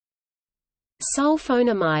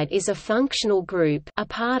Sulfonamide is a functional group, a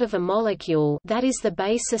part of a molecule that is the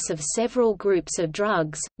basis of several groups of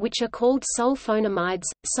drugs, which are called sulfonamides,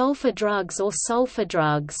 sulfur drugs or sulfur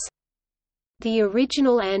drugs. The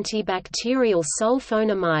original antibacterial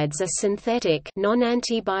sulfonamides are synthetic,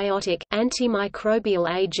 non-antibiotic,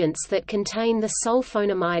 antimicrobial agents that contain the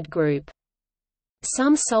sulfonamide group.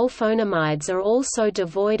 Some sulfonamides are also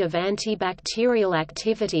devoid of antibacterial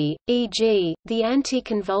activity, e.g., the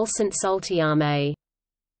anticonvulsant sultiame.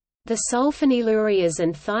 The sulfonylureas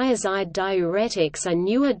and thiazide diuretics are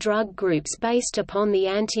newer drug groups based upon the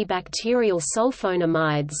antibacterial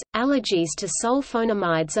sulfonamides. Allergies to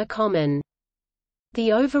sulfonamides are common.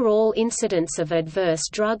 The overall incidence of adverse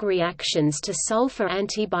drug reactions to sulfur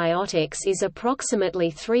antibiotics is approximately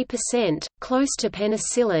 3%, close to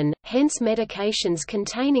penicillin, hence medications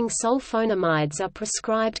containing sulfonamides are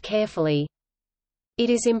prescribed carefully. It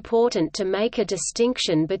is important to make a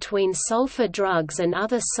distinction between sulfur drugs and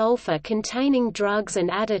other sulfur-containing drugs and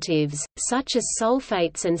additives, such as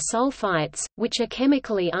sulfates and sulfites, which are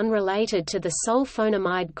chemically unrelated to the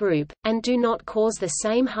sulfonamide group, and do not cause the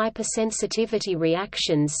same hypersensitivity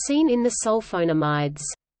reactions seen in the sulfonamides.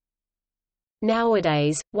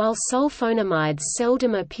 Nowadays, while sulfonamides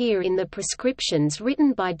seldom appear in the prescriptions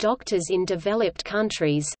written by doctors in developed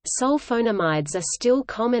countries, sulfonamides are still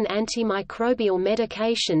common antimicrobial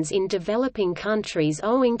medications in developing countries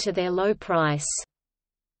owing to their low price.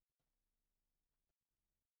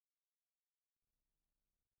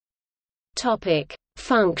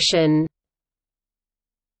 Function.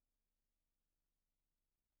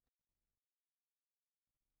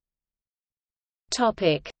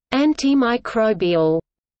 Antimicrobial.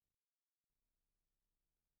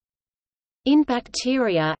 In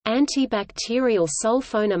bacteria, antibacterial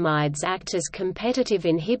sulfonamides act as competitive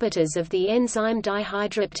inhibitors of the enzyme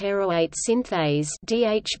dihydropteroate synthase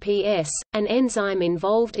 (DHPS), an enzyme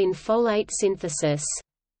involved in folate synthesis.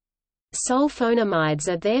 Sulfonamides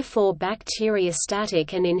are therefore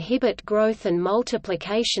bacteriostatic and inhibit growth and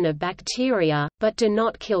multiplication of bacteria, but do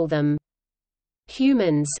not kill them.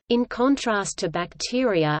 Humans, in contrast to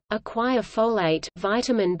bacteria, acquire folate,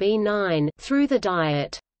 vitamin B9, through the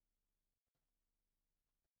diet.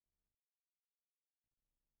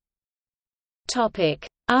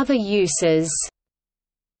 Other uses.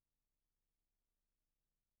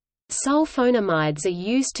 Sulfonamides are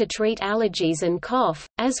used to treat allergies and cough,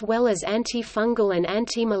 as well as antifungal and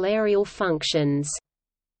antimalarial functions.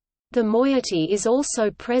 The moiety is also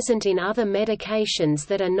present in other medications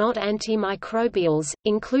that are not antimicrobials,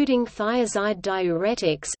 including thiazide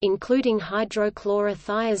diuretics including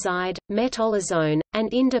hydrochlorothiazide, metolazone, and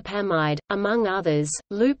indapamide, among others,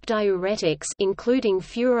 loop diuretics including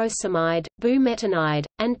furosemide, bumetanide,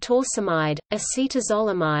 and torsemide,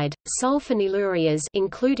 acetazolamide, sulfonylureas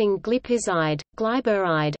including glipizide,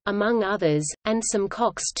 gliburide, among others, and some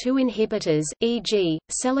COX-2 inhibitors, e.g.,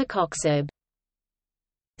 celecoxib.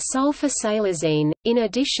 Sulfasalazine, in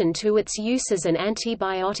addition to its use as an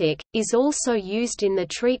antibiotic, is also used in the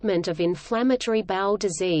treatment of inflammatory bowel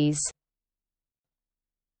disease.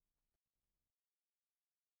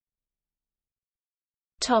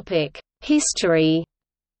 History.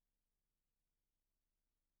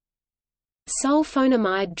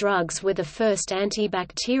 Sulfonamide drugs were the first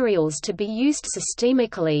antibacterials to be used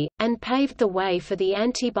systemically, and paved the way for the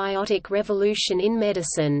antibiotic revolution in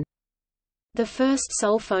medicine. The first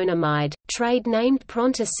sulfonamide, trade-named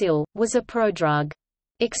Prontosil, was a prodrug.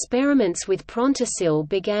 Experiments with Prontosil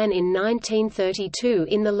began in 1932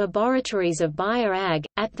 in the laboratories of Bayer AG,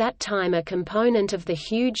 at that time a component of the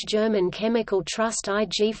huge German chemical trust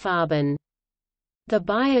IG Farben. The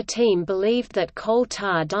Bayer team believed that coal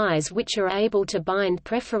tar dyes which are able to bind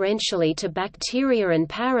preferentially to bacteria and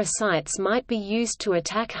parasites might be used to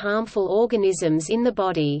attack harmful organisms in the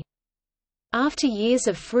body. After years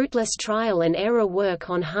of fruitless trial and error work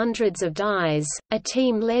on hundreds of dyes, a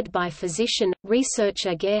team led by physician,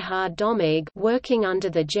 researcher Gerhard Dommig working under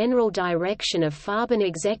the general direction of Farben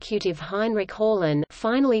executive Heinrich Hahlen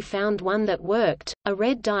finally found one that worked, a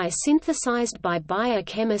red dye synthesized by Bayer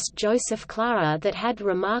chemist Joseph Clara that had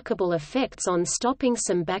remarkable effects on stopping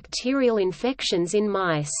some bacterial infections in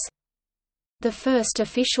mice. The first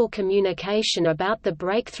official communication about the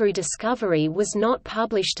breakthrough discovery was not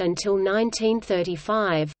published until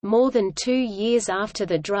 1935, more than 2 years after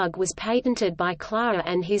the drug was patented by Clara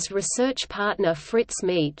and his research partner Fritz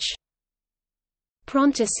Meech.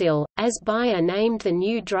 Prontosil, as Bayer named the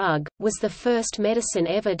new drug, was the first medicine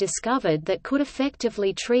ever discovered that could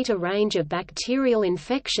effectively treat a range of bacterial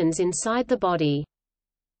infections inside the body.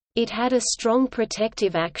 It had a strong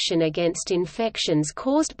protective action against infections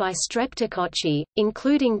caused by streptococci,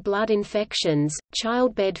 including blood infections,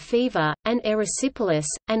 childbed fever, and erysipelas,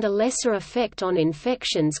 and a lesser effect on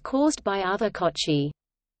infections caused by other cocci.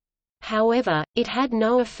 However, it had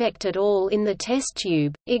no effect at all in the test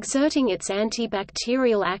tube, exerting its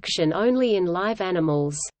antibacterial action only in live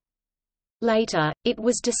animals. Later, it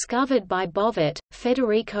was discovered by Bovat,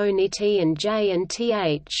 Federico Nitti and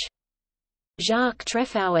J&Th. Jacques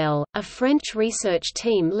Trefauel, a French research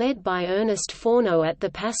team led by Ernest Fourneau at the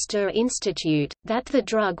Pasteur Institute, that the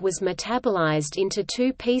drug was metabolized into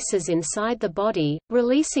two pieces inside the body,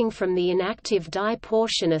 releasing from the inactive dye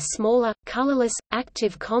portion a smaller, colorless,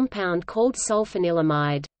 active compound called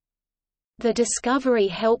sulfonylamide. The discovery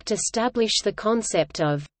helped establish the concept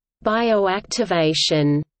of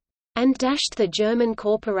bioactivation and dashed the German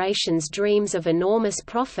corporation's dreams of enormous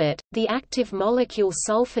profit. The active molecule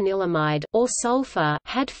sulfonylamide, or sulfur,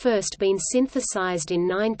 had first been synthesized in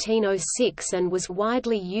 1906 and was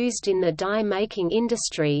widely used in the dye-making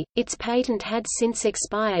industry. Its patent had since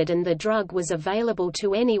expired and the drug was available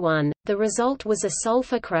to anyone. The result was a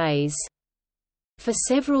sulfur craze. For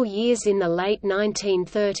several years in the late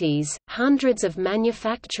 1930s, hundreds of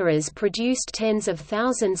manufacturers produced tens of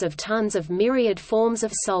thousands of tons of myriad forms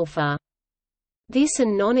of sulfur. This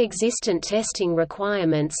and non-existent testing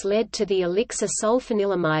requirements led to the elixir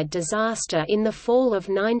sulfonylamide disaster in the fall of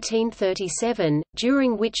 1937,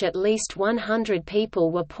 during which at least 100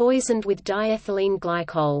 people were poisoned with diethylene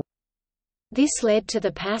glycol. This led to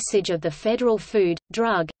the passage of the Federal Food,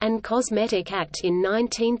 Drug, and Cosmetic Act in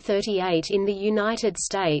 1938 in the United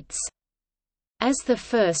States. As the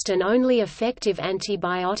first and only effective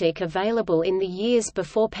antibiotic available in the years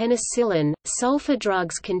before penicillin, sulfur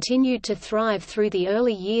drugs continued to thrive through the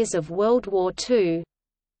early years of World War II.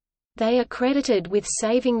 They are credited with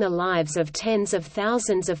saving the lives of tens of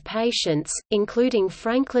thousands of patients, including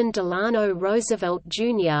Franklin Delano Roosevelt,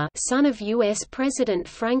 Jr., son of U.S. President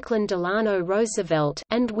Franklin Delano Roosevelt,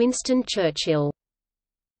 and Winston Churchill.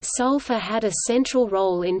 Sulfur had a central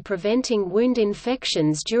role in preventing wound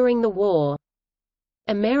infections during the war.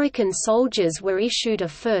 American soldiers were issued a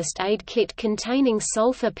first aid kit containing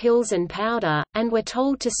sulfur pills and powder, and were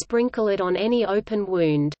told to sprinkle it on any open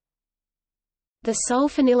wound. The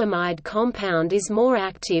sulfonylamide compound is more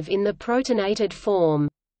active in the protonated form.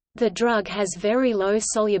 The drug has very low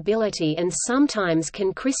solubility and sometimes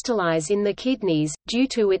can crystallize in the kidneys, due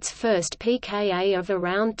to its first pKa of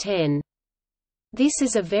around 10. This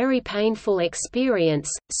is a very painful experience,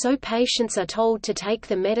 so patients are told to take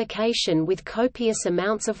the medication with copious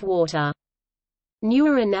amounts of water.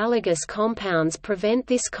 Newer analogous compounds prevent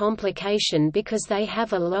this complication because they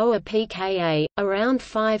have a lower pKa, around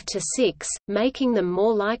 5 to 6, making them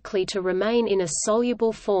more likely to remain in a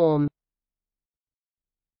soluble form.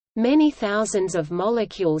 Many thousands of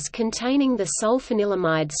molecules containing the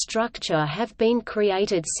sulfonylamide structure have been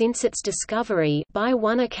created since its discovery, by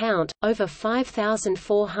one account, over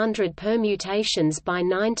 5,400 permutations by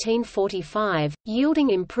 1945, yielding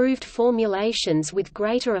improved formulations with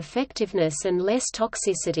greater effectiveness and less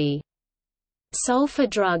toxicity. Sulfur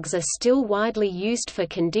drugs are still widely used for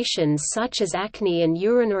conditions such as acne and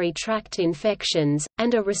urinary tract infections,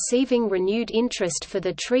 and are receiving renewed interest for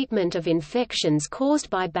the treatment of infections caused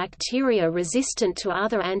by bacteria resistant to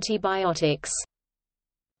other antibiotics.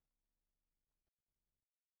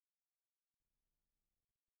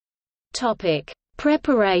 Topic: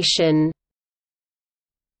 Preparation.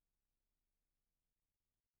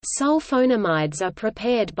 Sulfonamides are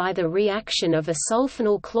prepared by the reaction of a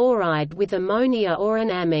sulfonyl chloride with ammonia or an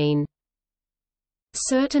amine.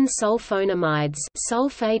 Certain sulfonamides,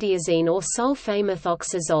 sulfadiazine or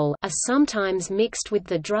sulfamethoxazole, are sometimes mixed with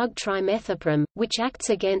the drug trimethoprim, which acts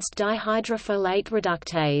against dihydrofolate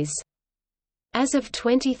reductase. As of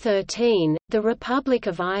 2013, the Republic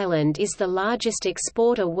of Ireland is the largest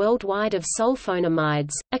exporter worldwide of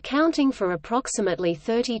sulfonamides, accounting for approximately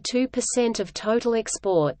 32% of total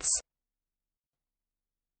exports.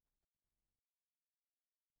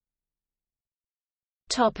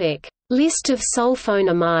 Topic: List of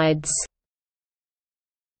sulfonamides.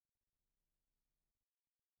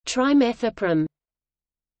 Trimethoprim,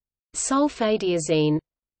 sulfadiazine,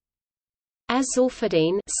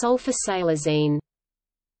 azsulfidine, sulfasalazine.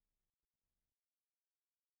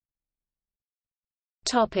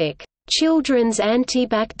 Topic: Children's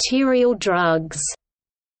antibacterial drugs.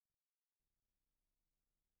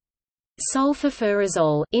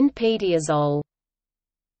 Sulfafurazole, inpediazole.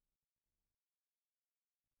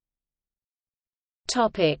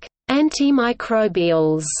 Topic: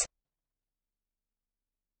 Antimicrobials.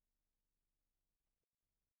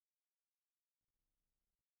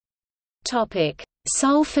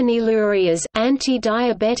 Sulfonylureas,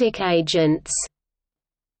 anti-diabetic agents.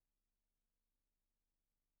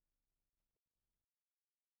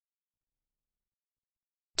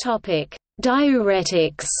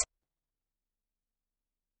 Diuretics.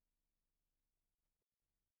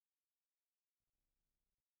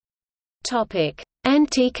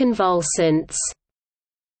 Anticonvulsants.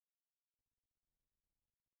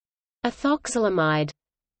 Ethoxylamide,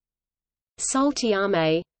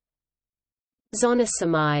 sultiame,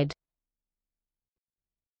 zonisamide.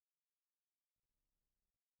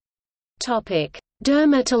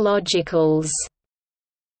 Dermatologicals.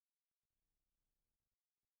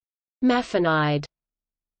 Mafinide.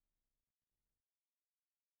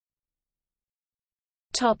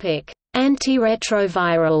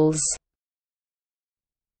 Antiretrovirals.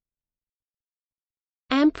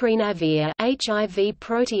 Amprenavir, HIV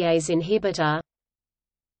protease inhibitor.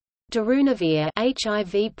 Darunavir,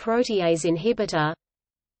 HIV protease inhibitor.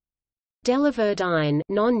 Delaverdine,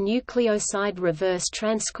 non-nucleoside reverse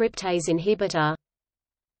transcriptase inhibitor.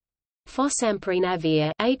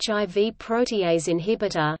 Fosamprenavir, HIV protease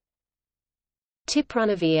inhibitor.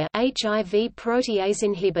 Tipronavir, HIV protease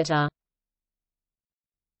inhibitor.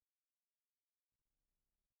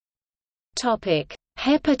 Topic: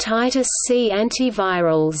 Hepatitis C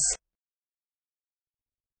antivirals.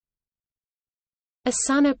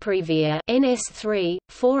 Asunapprevir, NS3,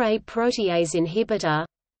 4A protease inhibitor.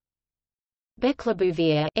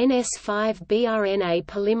 Beclabuvir, NS5-BRNA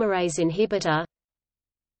polymerase inhibitor.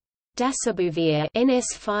 Dasabuvir,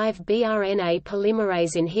 NS5-BRNA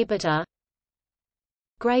polymerase inhibitor.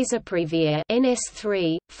 Grazoprevir,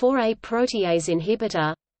 NS3, 4A protease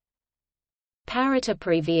inhibitor.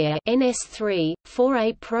 Paritaprevir, NS3,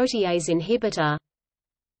 4A protease inhibitor.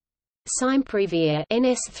 Simprevir,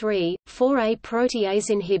 NS3, 4A protease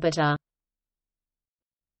inhibitor.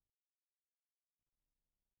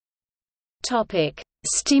 Topic: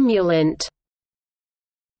 Stimulant.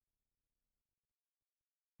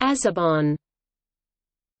 Azabon.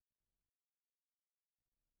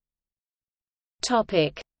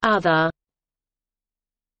 Topic: Other.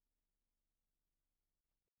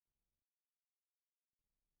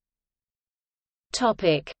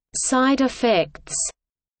 Topic: Side effects.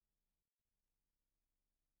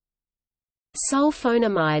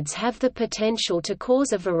 Sulfonamides have the potential to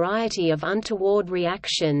cause a variety of untoward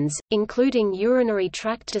reactions, including urinary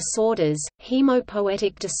tract disorders,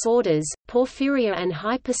 hemopoietic disorders, porphyria and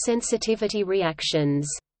hypersensitivity reactions.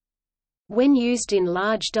 When used in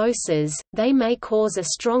large doses, they may cause a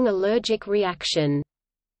strong allergic reaction.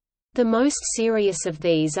 The most serious of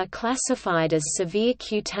these are classified as severe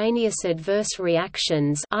cutaneous adverse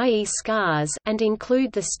reactions, i.e. scars, and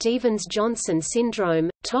include the Stevens-Johnson syndrome,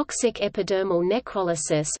 toxic epidermal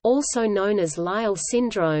necrolysis, also known as Lyell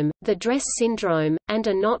syndrome, the Dress syndrome, and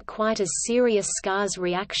a not quite as serious scars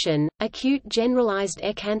reaction, acute generalized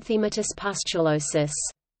acanthaematus pustulosis.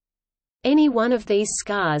 Any one of these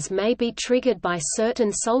scars may be triggered by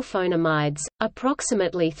certain sulfonamides.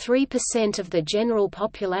 Approximately 3% of the general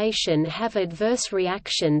population have adverse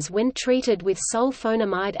reactions when treated with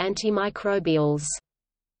sulfonamide antimicrobials.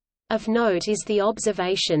 Of note is the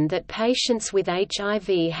observation that patients with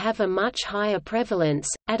HIV have a much higher prevalence,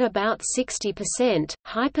 at about 60%.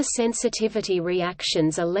 Hypersensitivity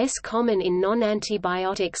reactions are less common in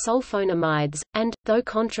non-antibiotic sulfonamides, and, though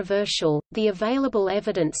controversial, the available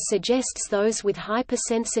evidence suggests those with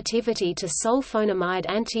hypersensitivity to sulfonamide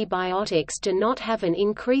antibiotics do not have an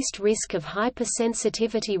increased risk of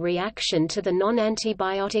hypersensitivity reaction to the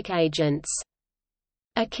non-antibiotic agents.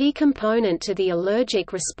 A key component to the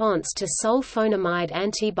allergic response to sulfonamide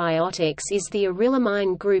antibiotics is the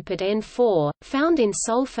arylamine group at N4, found in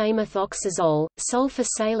sulfamethoxazole,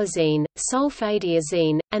 sulfasalazine,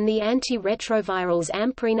 sulfadiazine, and the antiretrovirals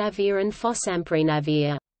amprenavir and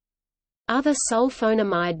fosamprenavir. Other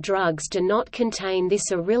sulfonamide drugs do not contain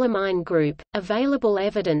this arylamine group. Available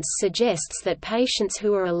evidence suggests that patients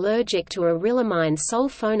who are allergic to arylamine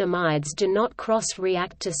sulfonamides do not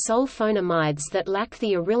cross-react to sulfonamides that lack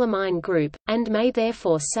the arylamine group, and may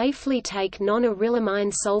therefore safely take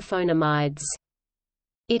non-arylamine sulfonamides.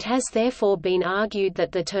 It has therefore been argued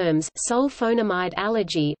that the terms sulfonamide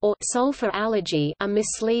allergy or sulfur allergy are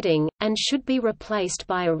misleading, and should be replaced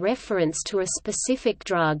by a reference to a specific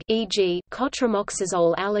drug, e.g.,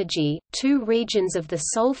 cotrimoxazole allergy. Two regions of the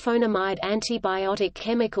sulfonamide antibiotic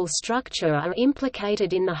chemical structure are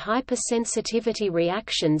implicated in the hypersensitivity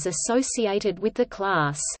reactions associated with the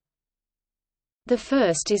class. The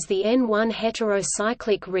first is the N1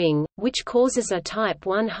 heterocyclic ring, which causes a type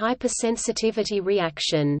 1 hypersensitivity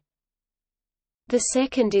reaction. The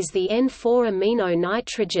second is the N,4-amino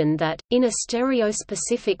nitrogen that, in a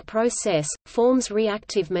stereospecific process, forms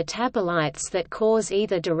reactive metabolites that cause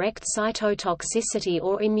either direct cytotoxicity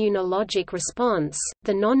or immunologic response.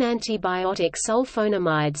 The non-antibiotic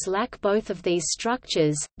sulfonamides lack both of these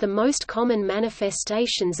structures. The most common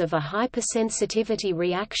manifestations of a hypersensitivity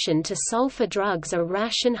reaction to sulfa drugs are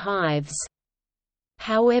rash and hives.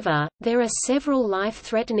 However, there are several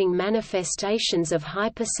life-threatening manifestations of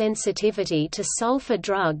hypersensitivity to sulfa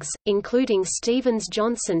drugs, including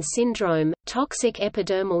Stevens-Johnson syndrome, toxic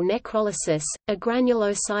epidermal necrolysis,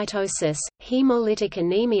 agranulocytosis, hemolytic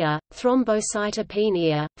anemia,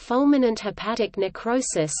 thrombocytopenia, fulminant hepatic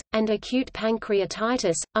necrosis, and acute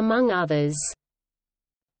pancreatitis, among others.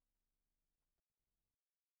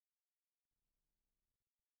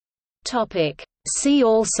 See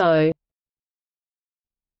also: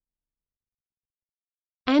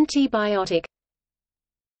 Antibiotic,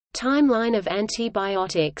 Timeline of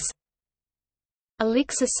antibiotics,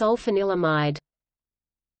 Elixir sulfonilamide,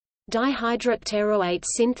 dihydropteroate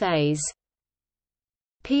synthase,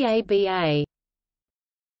 PABA.